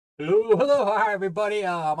Hello, hi everybody.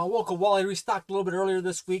 I woke up Wally restocked a little bit earlier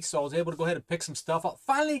this week, so I was able to go ahead and pick some stuff up.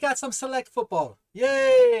 Finally got some select football.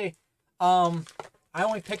 Yay! Um, I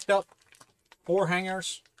only picked up 4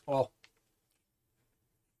 hangers. Well,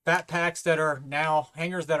 fat packs that are now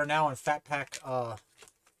hangers that are now in fat pack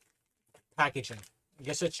packaging. I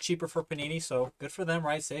guess it's cheaper for Panini, so good for them,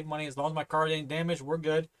 right? Save money as long as my card ain't damaged, we're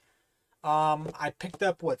good. I picked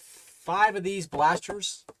up 5 of these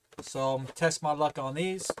blasters, so I'm gonna test my luck on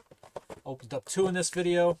these. Opened up 2 in this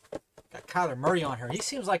video. Got Kyler Murray on here. He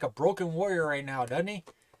seems like a broken warrior right now, doesn't he?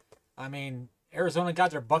 I mean, Arizona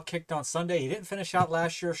got their butt kicked on Sunday. He didn't finish out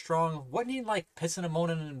last year strong. Wasn't he like pissing and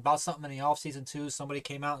moaning about something in the offseason too? Somebody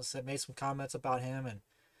came out and made some comments about him and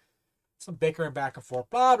some bickering back and forth.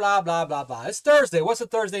 Blah, blah, blah, blah, blah. It's Thursday. What's a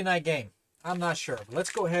Thursday night game? I'm not sure. But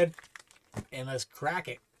let's go ahead and let's crack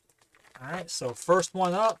it. All right, so first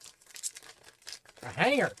one up, a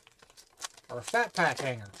hanger or a fat pack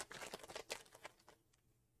hanger.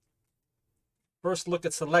 First look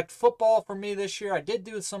at select football for me this year. I did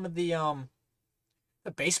do some of the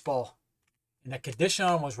baseball, and the condition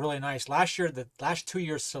on them was really nice. Last year, the last 2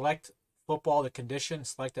 years select football, the condition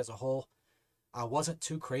select as a whole, I wasn't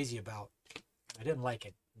too crazy about. I didn't like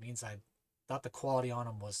it. It means I thought the quality on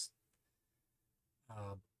them was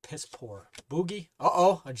piss poor. Boogie.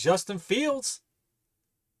 A Justin Fields.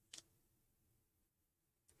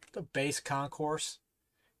 The base concourse.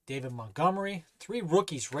 David Montgomery. 3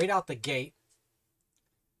 rookies right out the gate.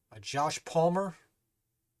 A Josh Palmer.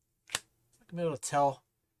 I can be able to tell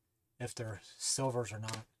if they're silvers or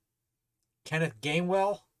not. Kenneth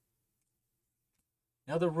Gainwell.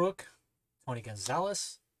 Another rook. Tony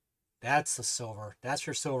Gonzalez. That's the silver. That's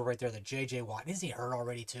your silver right there. The J.J. Watt. Isn't he hurt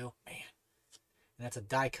already too? Man. And that's a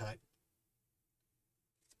die cut.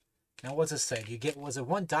 Now what's it say? You get, was it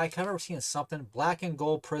 1 die cut? I remember seeing something. Black and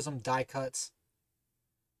gold prism die cuts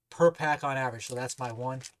per pack on average. So that's my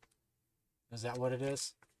 1. Is that what it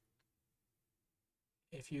is?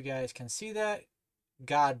 If you guys can see that,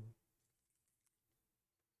 God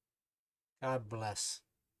bless.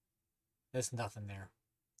 There's nothing there.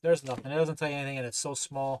 There's nothing. It doesn't tell you anything, and it's so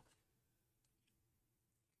small.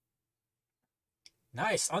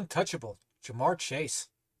 Nice. Untouchable. Jamar Chase.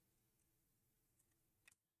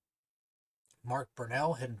 Mark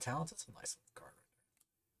Burnell, Hidden Talents. That's a nice little card right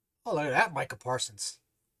there. Oh, look at that, Micah Parsons.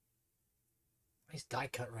 Nice die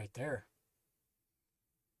cut right there.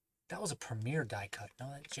 That was a premier die cut.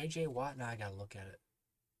 No, that J.J. Watt, now I gotta look at it.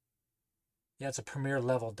 Yeah, it's a premier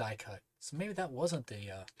level die cut. So maybe that wasn't the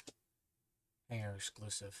hanger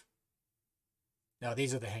exclusive. No,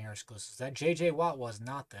 these are the hanger exclusives. That J.J. Watt was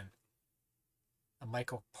not then. A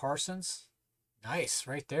Michael Parsons. Nice,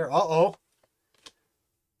 right there. Uh-oh.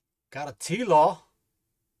 Got a T-Law.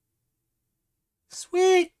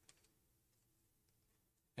 Sweet.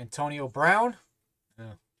 Antonio Brown.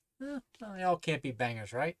 They all can't be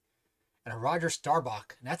bangers, right? And a Roger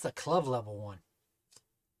Starbuck. And that's a club level one.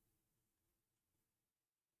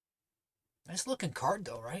 Nice looking card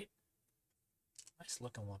though, right? Nice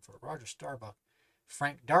looking one for Roger Starbuck.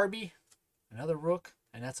 Frank Darby. Another rook.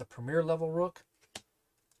 And that's a premier level rook.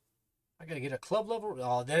 I gotta get a club level.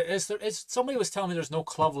 Oh, somebody was telling me there's no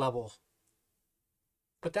club level.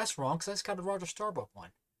 But that's wrong, because I just got a Roger Starbuck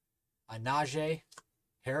one. A Najee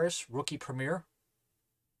Harris, rookie premier.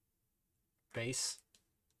 Base.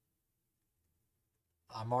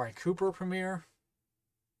 Amari Cooper premier.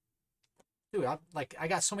 Dude, I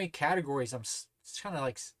got so many categories. I'm just kind of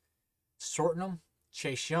like sorting them.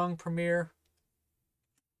 Chase Young premier.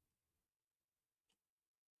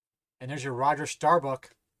 And there's your Roger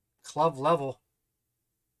Starbuck club level.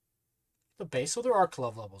 The base, so there are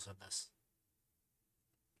club levels in this.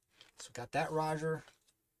 So got that Roger.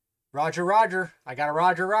 Roger. I got a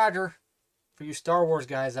Roger. For you Star Wars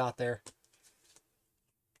guys out there.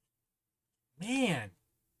 Man.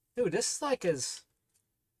 Dude, this like is...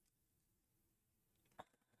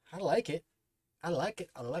 I like it. I like it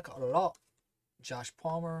a lot. Josh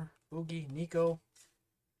Palmer, Boogie, Nico.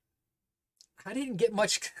 I didn't get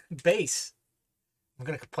much base. I'm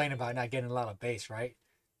going to complain about not getting a lot of base, right?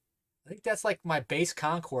 I think that's like my base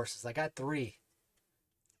concourses. I got 3.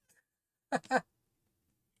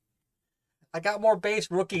 I got more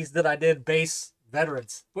base rookies than I did base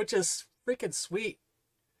veterans, which is freaking sweet.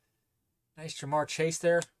 Nice Jamar Chase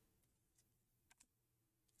there.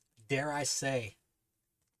 Dare I say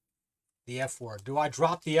the F word? Do I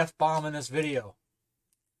drop the F bomb in this video?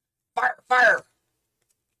 Fire!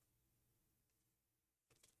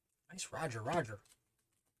 Nice Roger.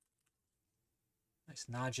 Nice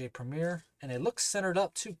Najee Premier. And it looks centered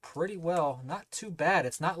up too pretty well. Not too bad.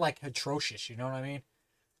 It's not like atrocious, you know what I mean?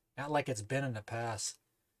 Not like it's been in the past.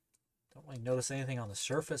 Don't really notice anything on the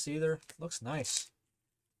surface either. Looks nice.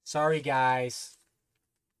 Sorry, guys.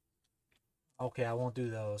 Okay, I won't do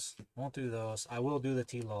those. Won't do those. I will do the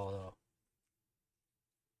T-Law, though.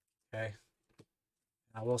 Okay.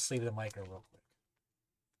 I will sleeve the micro real quick.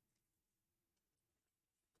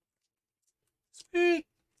 Sweet.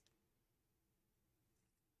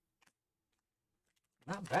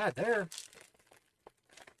 Not bad there.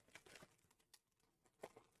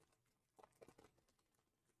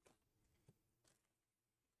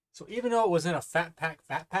 So even though it was in a fat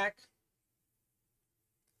pack,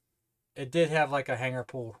 it did have like a hanger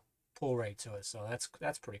pull rate to it. So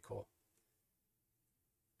that's pretty cool.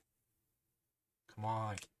 Come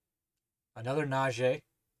on. Another Najee.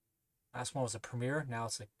 Last one was a Premier. Now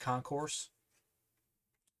it's a Concourse.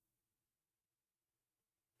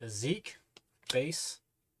 The Zeke. Base.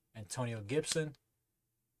 Antonio Gibson.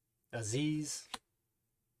 Aziz.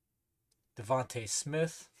 Devontae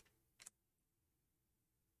Smith.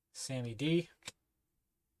 Sammy D.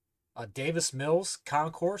 Davis Mills.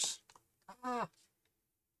 Concourse.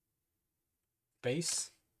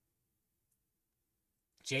 Base.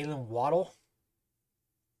 Jalen Waddle.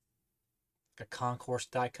 A Concourse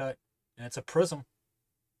die cut. And it's a Prism.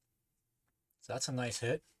 So that's a nice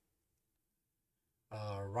hit.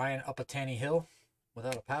 Ryan Uppatani Hill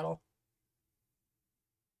without a paddle.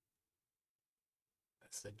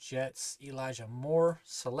 That's the Jets. Elijah Moore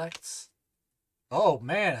selects. Oh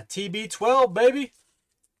man, a TB12, baby.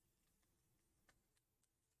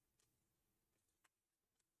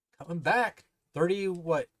 Coming back. 30,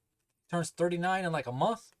 what? Turns 39 in like a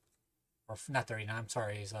month? Or not 39, I'm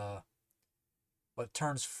sorry. He's what,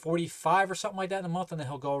 turns 45 or something like that in a month, and then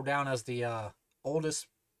he'll go down as the oldest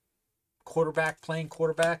playing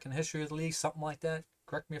quarterback in the history of the league, something like that.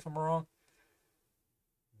 Correct me if I'm wrong.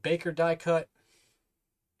 Baker die cut.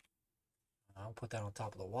 I'll put that on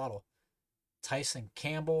top of the Waddle. Tyson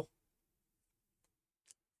Campbell.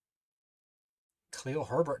 Khalil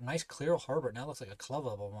Herbert. Nice Khalil Herbert. Now looks like a club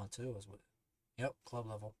level one too. Yep, club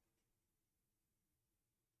level.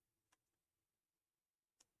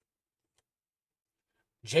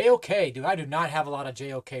 JOK. Dude, I do not have a lot of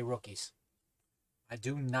JOK rookies. I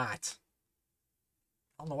do not.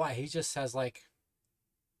 I don't know why. He just has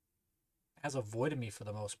avoided me for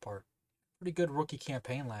the most part. Pretty good rookie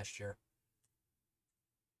campaign last year.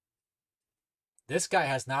 This guy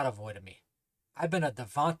has not avoided me. I've been a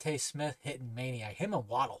Devontae Smith hitting maniac. Him and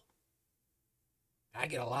Waddle. I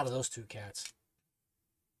get a lot of those two cats.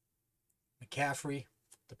 McCaffrey,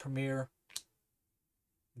 the Premier.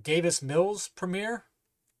 Davis Mills, Premier.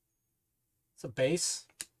 It's a base.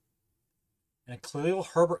 And a Khalil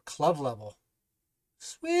Herbert club level.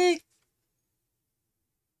 Sweet.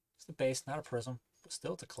 It's the base, not a Prism. But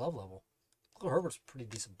still, it's a club level. Khalil Herbert's a pretty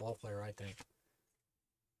decent ball player, I think.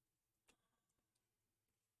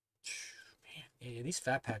 Man, yeah, these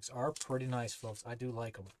fat packs are pretty nice, folks. I do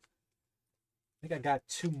like them. I think I got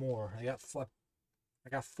two more. I got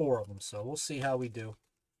 4 of them, so we'll see how we do.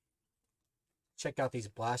 Check out these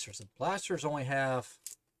blasters. The blasters only have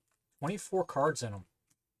 24 cards in them.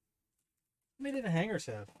 How many did the hangers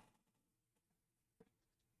have?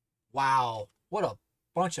 Wow, what a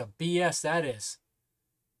bunch of BS that is.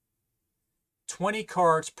 20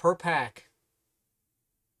 cards per pack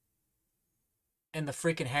in the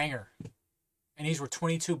freaking hanger. And these were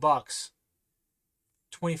 $22.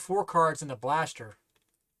 24 cards in the blaster.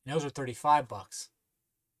 And those are $35.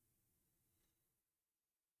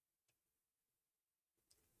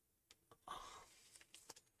 I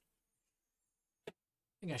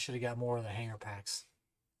think I should have got more of the hanger packs.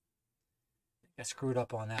 I screwed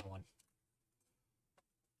up on that one.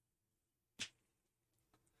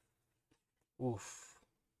 Oof.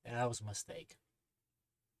 Yeah, that was a mistake.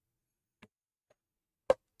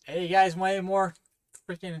 Hey, you guys want any more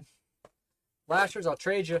freaking blasters? I'll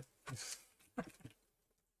trade you.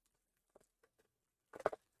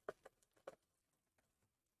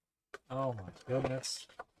 Oh my goodness.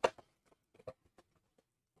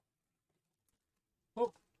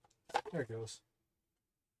 Oh, there it goes.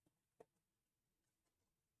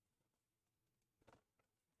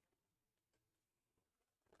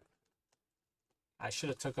 I should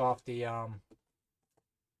have took off the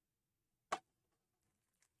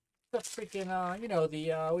freaking you know,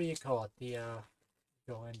 the what do you call it? The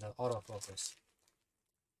go into autofocus.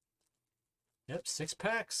 Yep, 6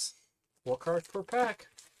 packs. 4 cards per pack.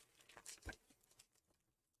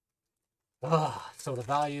 So the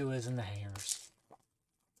value is in the hangers.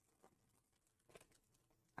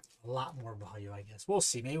 A lot more value, I guess. We'll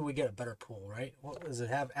see. Maybe we get a better pool, right? What does it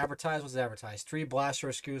have advertised? What's it advertised? 3 blaster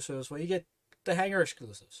exclusives. Well, you get the hanger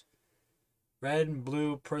exclusives. Red and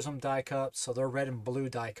blue Prism die cuts. So they're red and blue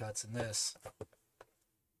die cuts in this.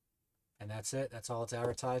 And that's it. That's all it's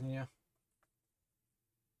advertising you.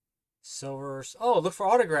 Silvers. Oh, look for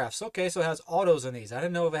autographs. Okay, so it has autos in these. I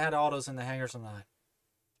didn't know if it had autos in the hangers or not.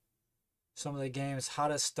 Some of the game's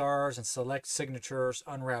hottest stars and select signatures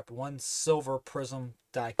unwrapped. 1 silver prism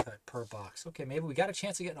die cut per box. Okay, maybe we got a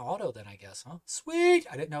chance to get an auto then, I guess, huh? Sweet!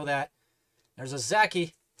 I didn't know that. There's a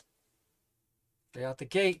Zaki. Straight out the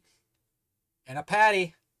gate. And a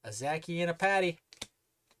Patty. A Zaki and a Patty.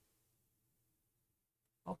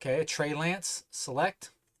 Okay, a Trey Lance.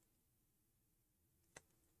 Select.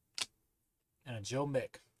 And a Joe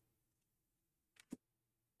Mick.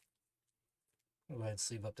 Go ahead and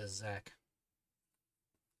sleeve up this Zach.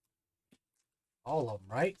 All of them,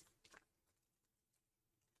 right?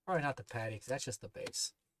 Probably not the Patty, because that's just the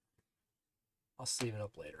base. I'll sleeve it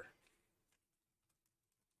up later.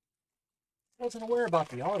 I wasn't aware about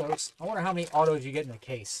the autos. I wonder how many autos you get in the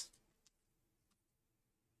case.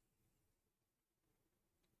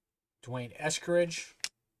 Dwayne Eskridge.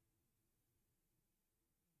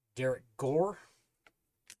 Derek Gore.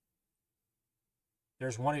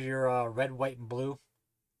 There's one of your red, white, and blue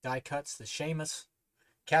die cuts. The Sheamus.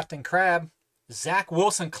 Captain Crab. Zach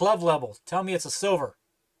Wilson club level. Tell me it's a silver.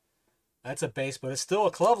 That's a base, but it's still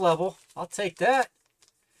a club level. I'll take that.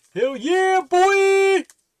 Hell yeah, boy!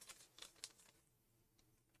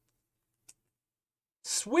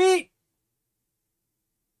 Sweet!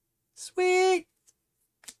 Sweet!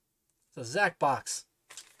 It's a Zach box.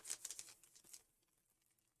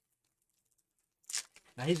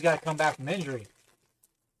 Now he's got to come back from injury.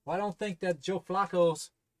 Well, I don't think that Joe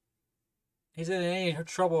Flacco's... He's in any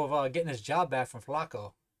trouble of getting his job back from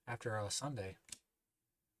Flacco after Sunday.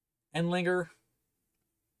 Endlinger.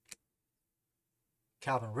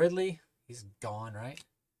 Calvin Ridley. He's gone, right?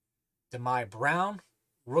 Demai Brown.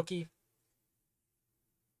 Rookie.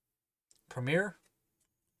 Premier.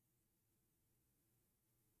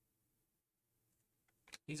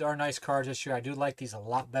 These are nice cards this year. I do like these a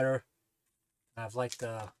lot better. I've liked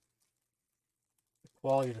the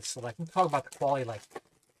quality of the select. Let's talk about the quality. Like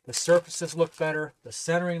the surfaces look better. The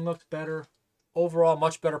centering looks better. Overall,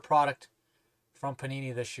 much better product from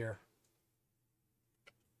Panini this year.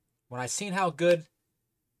 When I seen how good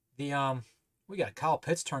the we got Kyle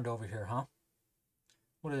Pitts turned over here, huh?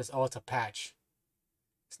 What is this? Oh, it's a patch.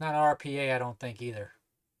 It's not an RPA, I don't think either.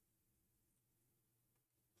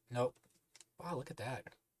 Nope. Wow, look at that.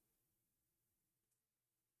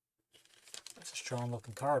 That's a strong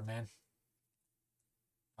looking card, man.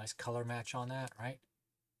 Nice color match on that, right?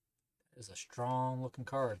 That is a strong looking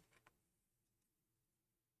card.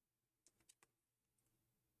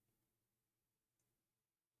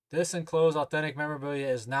 This enclosed authentic memorabilia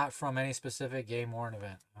is not from any specific game or an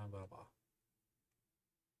event. Blah, blah, blah.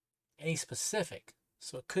 Any specific.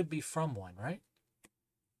 So it could be from one, right?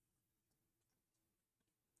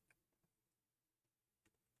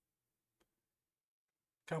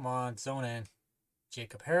 Come on, zone in.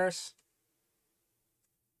 Jacob Harris.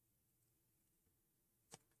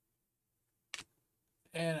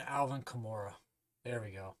 And Alvin Kamara. There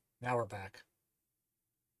we go. Now we're back.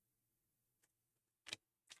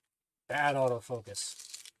 Bad autofocus.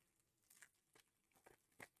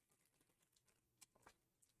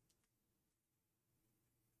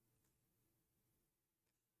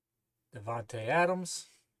 Devontae Adams.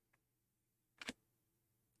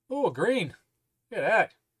 Ooh, a green. Look at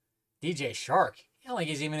that. DJ Shark. I don't think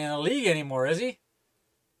he's even in the league anymore, is he?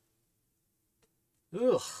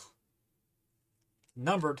 Ugh.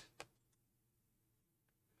 Numbered.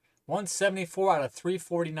 174 out of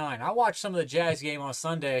 349. I watched some of the Jazz game on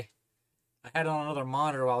Sunday. I had it on another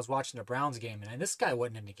monitor while I was watching the Browns game, and this guy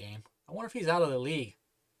wasn't in the game. I wonder if he's out of the league.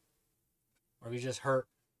 Or if he's just hurt.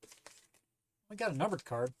 We got a numbered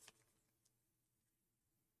card.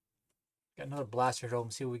 Got another blaster to open.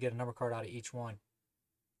 See if we get a number card out of each one.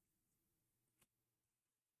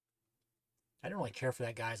 I didn't really care for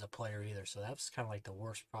that guy as a player either, so that was kind of like the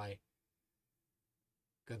worst, probably,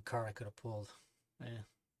 good card I could have pulled. Yeah.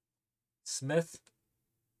 Smith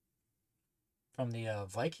from the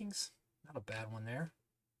Vikings. Not a bad one there.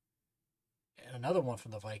 And another one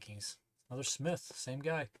from the Vikings. Another Smith. Same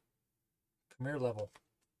guy. Premier level.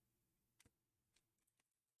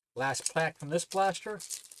 Last pack from this blaster.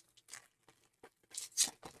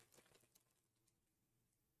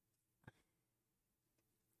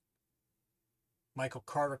 Michael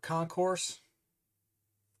Carter Concourse.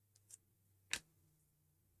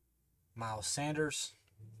 Miles Sanders.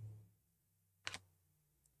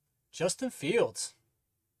 Justin Fields.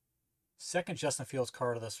 Second Justin Fields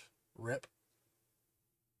card of this rip.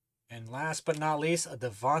 And last but not least, a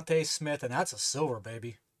Devontae Smith, and that's a silver,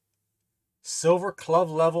 baby. Silver club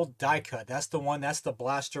level die cut. That's the one. That's the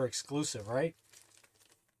blaster exclusive, right?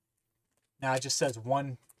 Now it just says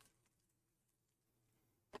one.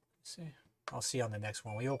 Let's see. I'll see on the next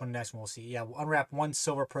one. We open the next one, we'll see. Yeah, we'll unwrap one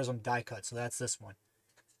silver prism die cut. So that's this one.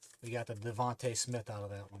 We got the Devontae Smith out of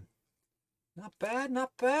that one. Not bad,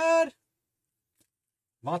 not bad.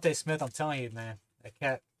 Devontae Smith, I'm telling you, man. That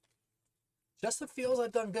cat. Justin Fields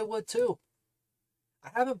I've done good with, too. I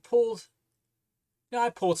haven't pulled... Yeah, I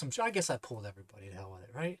pulled some... I guess I pulled everybody the hell with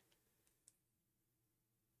it, right?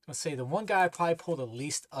 Let's say the one guy I probably pulled the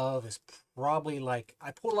least of is probably like...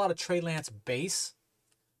 I pulled a lot of Trey Lance base,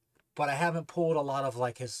 but I haven't pulled a lot of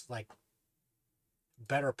like his like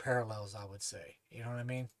better parallels, I would say. You know what I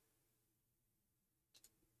mean?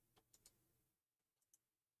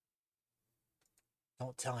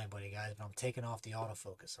 Don't tell anybody, guys, but I'm taking off the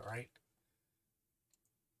autofocus, all right?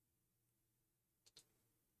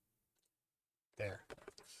 There.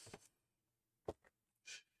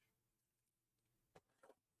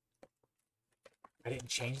 I didn't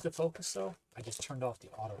change the focus, though. I just turned off the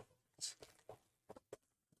autofocus.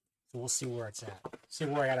 So we'll see where it's at. See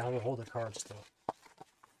where I gotta hold the cards still.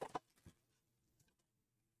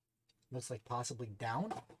 Looks like possibly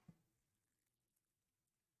down.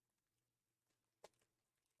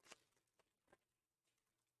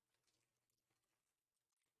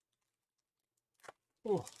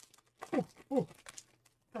 Oh, oh,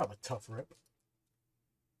 kind of a tough rip.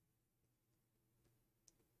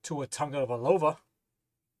 Tua Tagovailoa.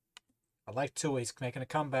 I like Tua. He's making a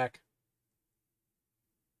comeback.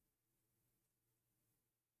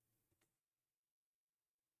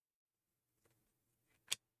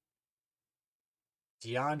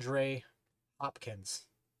 DeAndre Hopkins.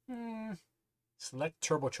 Select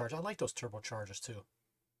turbocharge. I like those turbochargers too.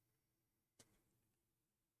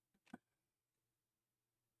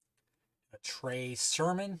 A Trey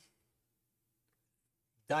Sermon.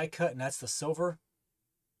 Die cut, and that's the silver.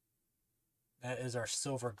 That is our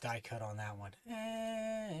silver die cut on that one.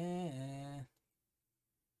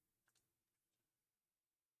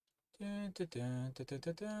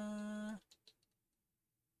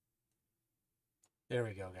 There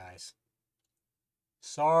we go, guys.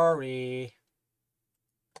 Sorry.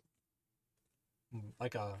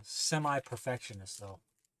 Like a semi-perfectionist, though.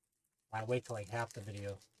 I wait till like half the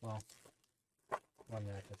video. Well, 1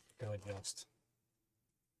 minute to go adjust.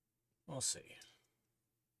 We'll see.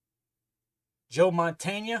 Joe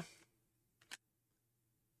Montana.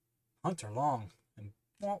 Hunter Long. And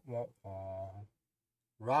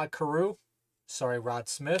Rod Carew. Sorry, Rod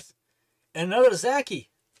Smith. And another Zachy.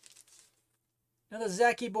 Another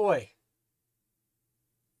Zachy boy.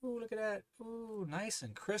 Ooh, look at that. Ooh, nice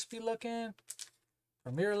and crispy looking.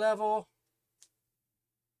 Premier level.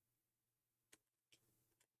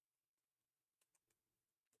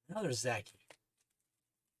 Another Zachy.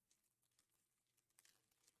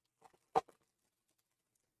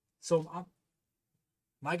 So, am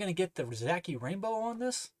I going to get the Zachy Rainbow on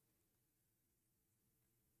this?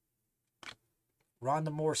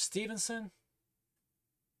 Rhonda Moore Stevenson.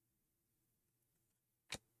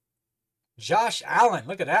 Josh Allen.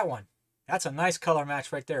 Look at that one. That's a nice color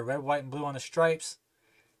match right there. Red, white, and blue on the stripes.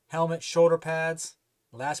 Helmet, shoulder pads.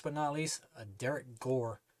 Last but not least, a Derek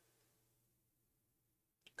Gore.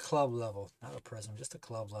 Club level. Not a prism, just a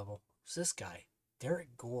club level. Who's this guy?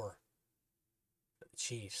 Derek Gore. The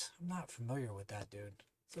Chiefs. I'm not familiar with that dude.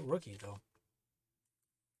 It's a rookie, though.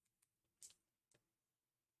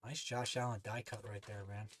 Nice Josh Allen die cut right there,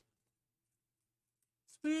 man.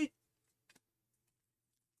 Sweet.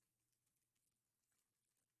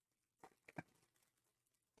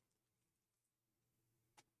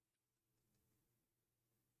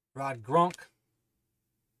 Rod Grunk.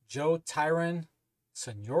 Joe Tyron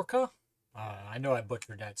Senyorka. I know I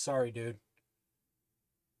butchered that. Sorry, dude.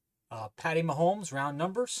 Patty Mahomes, round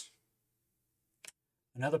numbers.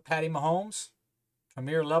 Another Patty Mahomes.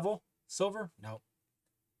 Premier level. Silver? Nope.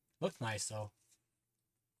 Looked nice, though.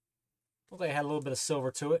 Looked like it had a little bit of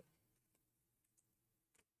silver to it.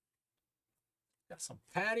 Got some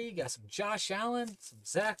Patty. Got some Josh Allen. Some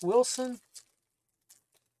Zach Wilson.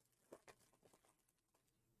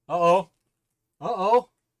 Uh-oh. Uh-oh.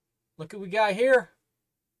 Look what we got here.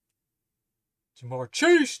 Some more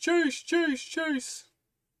Chase, Chase, Chase, Chase.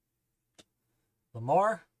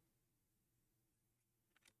 Lamar.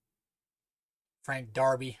 Frank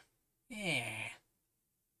Darby. Yeah.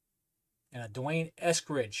 And a Dwayne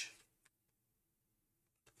Eskridge.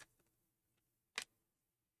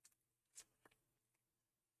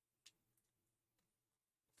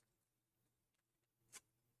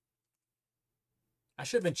 I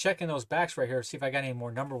should have been checking those backs right here to see if I got any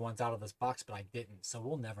more number ones out of this box, but I didn't. So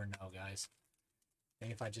we'll never know, guys.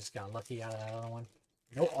 Maybe if I just got lucky out of that other one.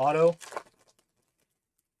 No auto.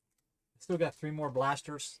 Still got 3 more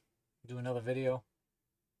blasters. Do another video.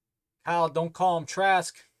 Kyle, don't call him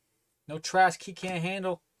Trask. No Trask he can't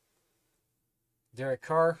handle. Derek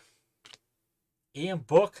Carr. Ian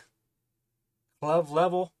Book. Glove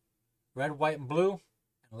level. Red, white, and blue.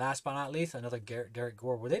 And last but not least, another Derek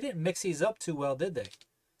Gore. Well, they didn't mix these up too well, did they?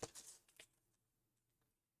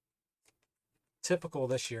 Typical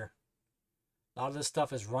this year. A lot of this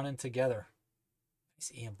stuff is running together.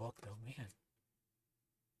 Nice Ian Book, though, man.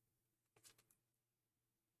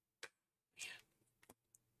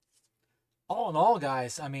 All in all,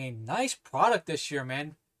 guys, I mean, nice product this year,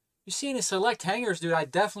 man. You see any select hangers, dude, I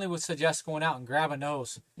definitely would suggest going out and grabbing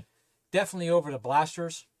those. Definitely over the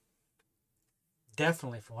blasters.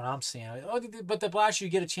 Definitely from what I'm seeing. But the blaster,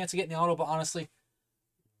 you get a chance to get in the auto, but honestly,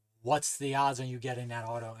 what's the odds on you getting that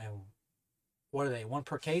auto? And what are they, 1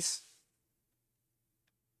 per case?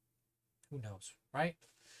 Who knows, right?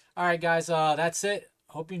 All right, guys, that's it.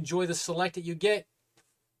 Hope you enjoy the select that you get.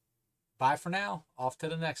 Bye for now. Off to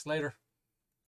the next. Later.